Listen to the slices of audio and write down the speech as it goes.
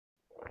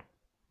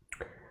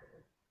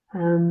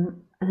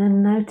And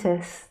then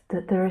notice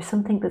that there is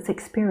something that's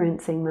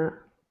experiencing that.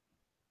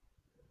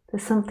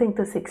 There's something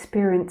that's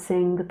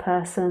experiencing the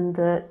person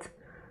that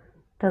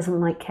doesn't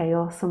like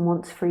chaos and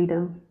wants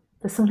freedom.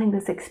 There's something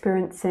that's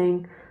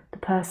experiencing the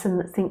person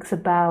that thinks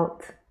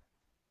about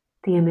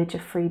the image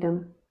of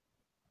freedom.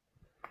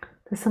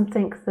 There's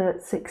something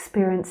that's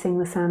experiencing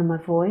the sound of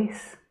my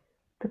voice,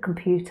 the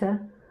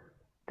computer,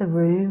 the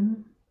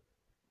room,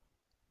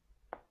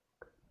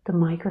 the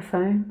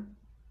microphone,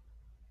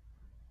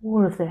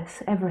 all of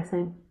this,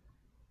 everything.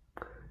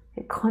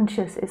 It's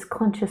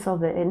conscious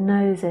of it. It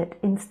knows it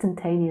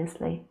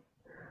instantaneously.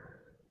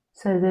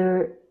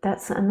 So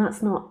that's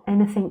not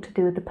anything to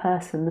do with the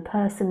person. The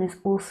person is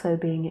also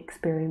being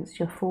experienced.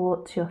 Your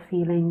thoughts, your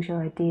feelings,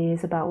 your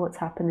ideas about what's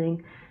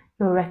happening,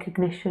 your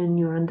recognition,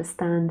 your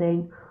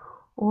understanding,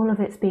 all of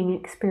it's being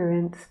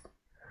experienced.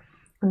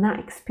 And that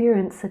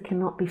experiencer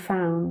cannot be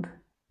found.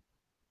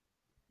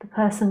 The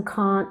person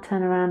can't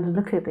turn around and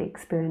look at the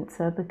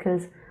experiencer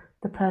because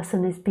the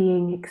person is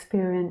being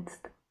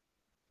experienced.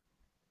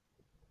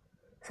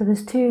 So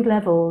there's two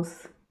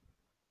levels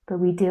that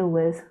we deal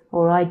with,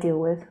 or I deal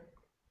with.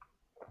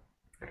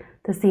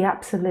 There's the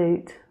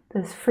absolute,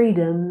 there's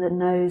freedom that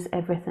knows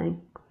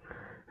everything.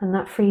 And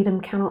that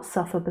freedom cannot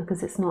suffer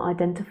because it's not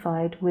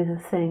identified with a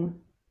thing.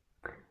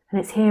 And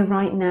it's here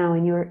right now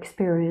in your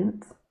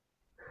experience.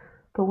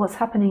 But what's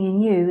happening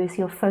in you is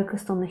you're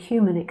focused on the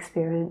human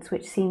experience,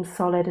 which seems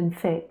solid and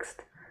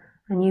fixed.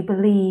 And you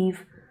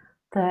believe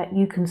that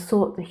you can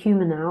sort the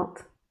human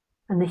out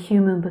and the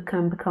human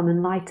can become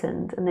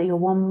enlightened, and that you're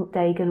one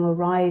day going to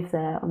arrive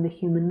there on the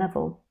human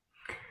level.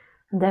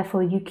 And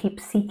therefore you keep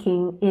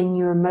seeking in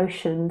your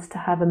emotions to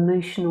have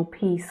emotional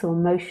peace or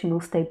emotional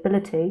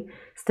stability.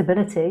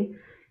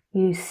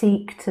 You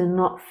seek to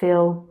not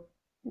feel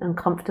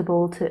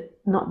uncomfortable,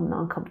 not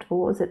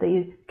uncomfortable, what was it, that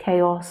you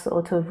chaos,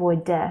 or to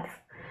avoid death.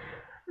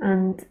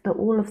 And that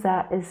all of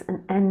that is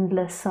an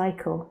endless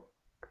cycle.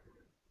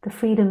 The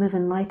freedom of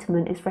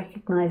enlightenment is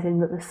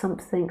recognizing that there's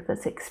something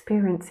that's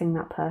experiencing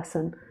that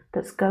person,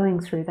 that's going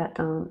through that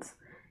dance.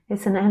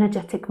 It's an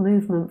energetic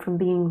movement from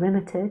being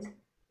limited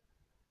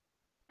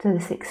to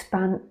this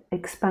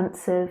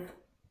expansive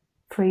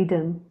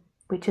freedom,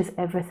 which is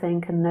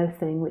everything and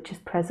nothing, which is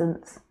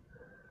presence.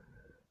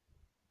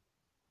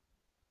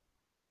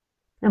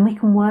 And we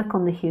can work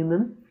on the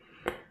human,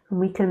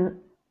 and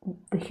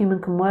the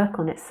human can work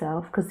on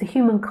itself, because the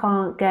human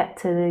can't get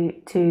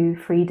to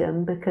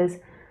freedom, because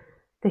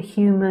the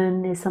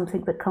human is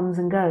something that comes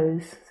and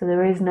goes. So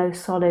there is no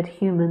solid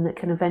human that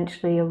can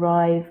eventually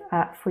arrive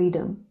at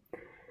freedom,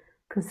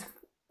 because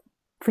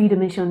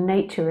freedom is your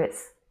nature.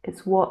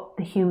 It's what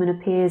the human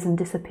appears and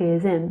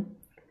disappears in.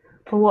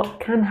 But what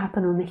can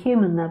happen on the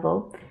human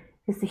level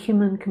is the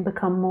human can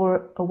become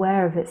more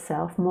aware of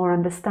itself, more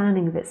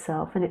understanding of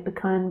itself, and it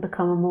can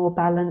become a more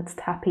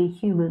balanced, happy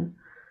human.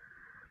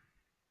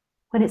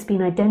 When it's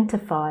been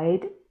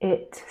identified,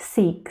 it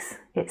seeks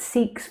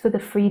for the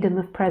freedom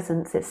of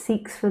presence, it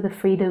seeks for the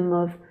freedom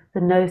of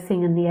the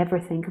no-thing and the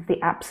everything, of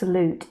the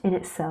absolute in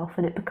itself,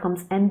 and it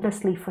becomes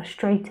endlessly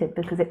frustrated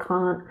because it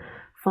can't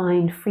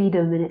find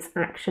freedom in its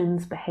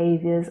actions,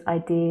 behaviors,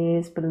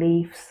 ideas,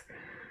 beliefs,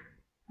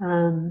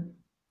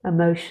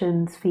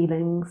 emotions,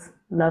 feelings,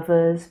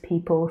 lovers,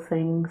 people,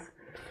 things.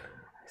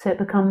 So it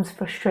becomes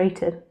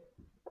frustrated.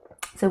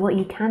 So what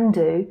you can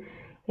do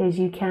is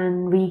you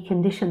can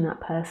recondition that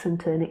person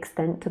to an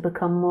extent to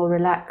become more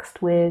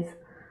relaxed with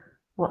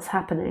what's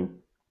happening.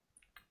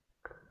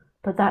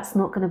 But that's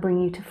not going to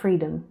bring you to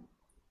freedom,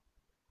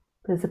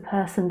 because the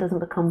person doesn't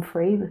become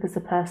free, because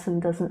the person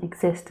doesn't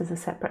exist as a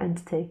separate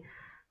entity.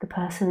 The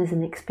person is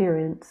an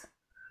experience.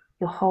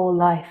 Your whole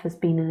life has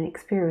been an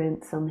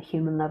experience on the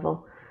human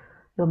level.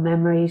 Your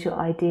memories, your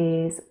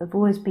ideas have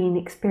always been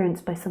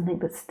experienced by something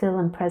that's still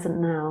and present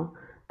now,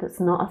 that's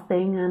not a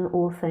thing and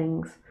all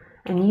things.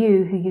 And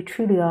you, who you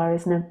truly are,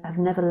 have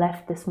never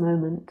left this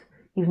moment.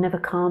 You've never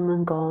come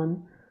and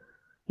gone.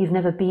 You've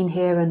never been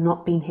here and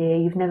not been here.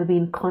 You've never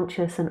been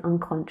conscious and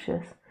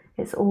unconscious.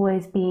 It's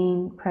always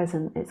been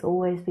present. It's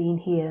always been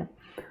here.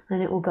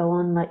 And it will go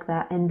on like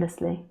that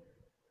endlessly.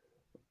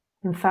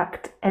 In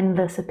fact,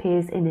 endless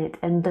appears in it.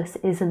 Endless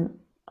isn't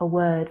a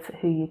word for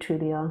who you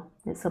truly are.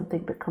 It's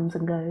something that comes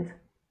and goes.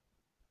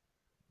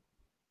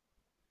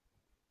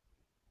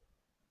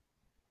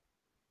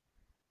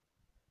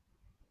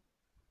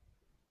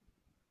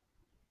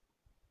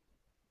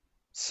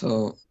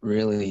 So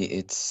really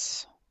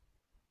it's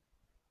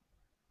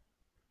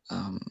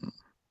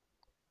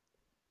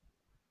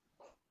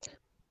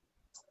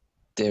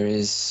there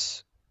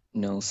is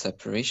no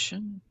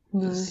separation.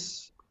 No.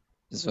 Is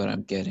what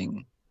I'm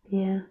getting.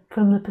 Yeah,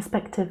 from the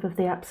perspective of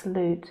the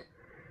absolute.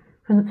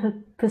 From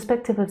the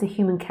perspective of the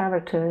human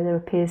character, there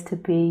appears to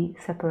be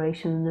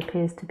separation, and there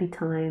appears to be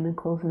time and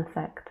cause and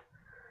effect.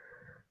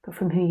 But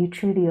from who you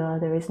truly are,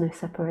 there is no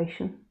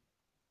separation.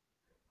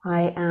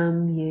 I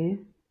am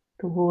you,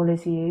 the wall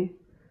is you,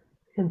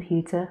 the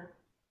computer,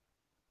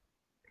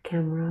 the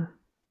camera,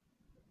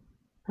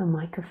 the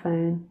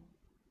microphone,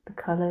 the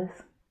colours.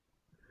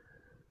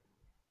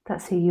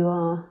 That's who you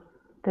are.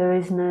 There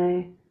is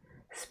no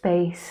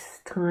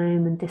space,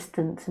 time, and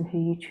distance in who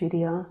you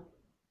truly are.